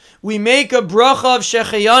We make a bracha of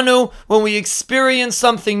Shehecheyanu when we experience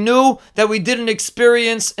something new that we didn't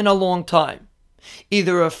experience in a long time.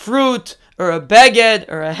 Either a fruit, or a beged,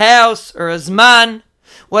 or a house, or a zman.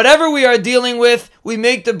 Whatever we are dealing with, we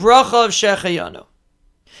make the bracha of Shehecheyanu.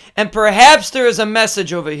 And perhaps there is a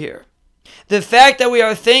message over here. The fact that we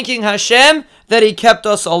are thanking Hashem that He kept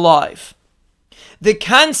us alive. The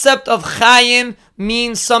concept of Chayim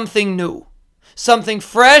means something new. Something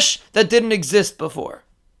fresh that didn't exist before.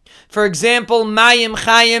 For example, Mayim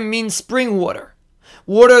Chayim means spring water.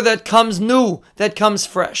 Water that comes new, that comes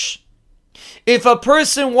fresh. If a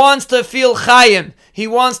person wants to feel Chayim, he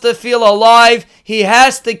wants to feel alive, he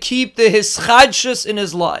has to keep the hischadshus in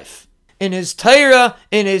his life. In his Torah,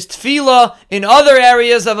 in his Tefillah, in other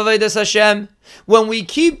areas of Avodas Hashem. When we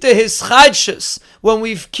keep the hischadshus, when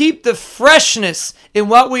we keep the freshness in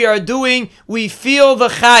what we are doing, we feel the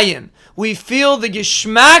Chayim. We feel the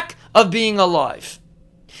geschmack of being alive.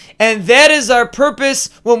 And that is our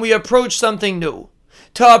purpose when we approach something new.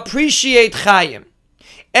 To appreciate Chayim.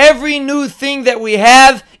 Every new thing that we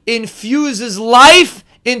have infuses life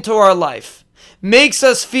into our life. Makes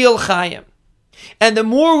us feel Chayim. And the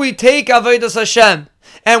more we take Avodas Hashem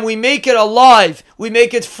and we make it alive, we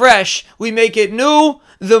make it fresh, we make it new,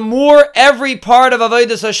 the more every part of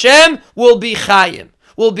Avodas Hashem will be Chayim,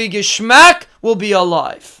 will be Geschmack, will be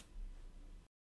alive.